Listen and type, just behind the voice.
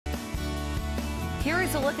Here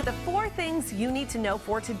is a look at the 4 things you need to know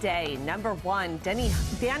for today. Number 1,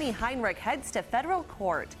 Danny Heinrich heads to federal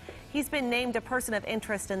court. He's been named a person of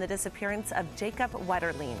interest in the disappearance of Jacob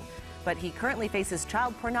Wetterling, but he currently faces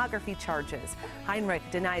child pornography charges. Heinrich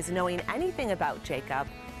denies knowing anything about Jacob.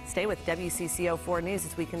 Stay with WCCO 4 News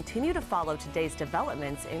as we continue to follow today's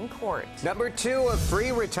developments in court. Number 2, a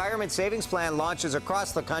free retirement savings plan launches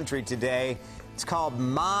across the country today. It's called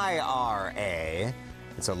MyRA.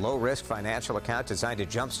 It's a low-risk financial account designed to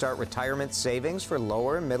jumpstart retirement savings for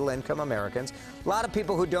lower and middle-income Americans. A lot of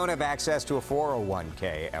people who don't have access to a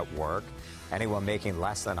 401k at work. Anyone making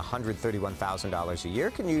less than $131,000 a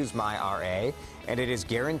year can use MyRA, and it is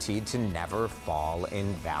guaranteed to never fall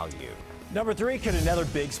in value. Number 3, could another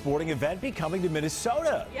big sporting event be coming to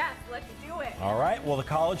Minnesota? Yes, let's do it. All right, well, the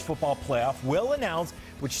college football playoff will announce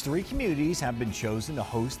which 3 communities have been chosen to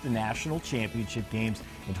host the national championship games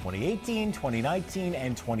in 2018, 2019,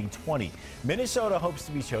 and 2020. Minnesota hopes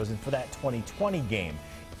to be chosen for that 2020 game.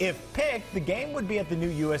 If picked, the game would be at the new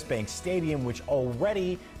U.S. Bank Stadium, which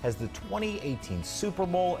already has the 2018 Super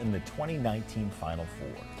Bowl and the 2019 Final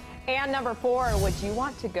Four. And number 4, would you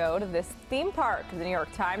want to go to this theme park? The New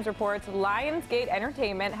York Times reports Lionsgate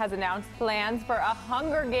Entertainment has announced plans for a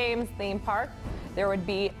Hunger Games theme park. There would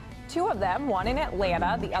be 2 of them, one in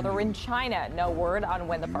Atlanta, the other in China. No word on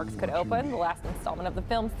when the parks could open. The last installment of the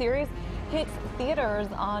film series hits theaters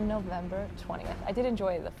on November 20th. I did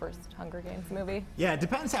enjoy the first Hunger Games movie. Yeah, it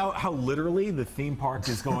depends how literally the theme park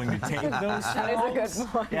is going to take those films. That is a good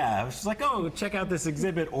point. Yeah, it's just like, oh, check out this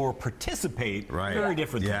exhibit or participate. Right. Very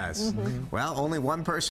different. Yes. things. Well, only one person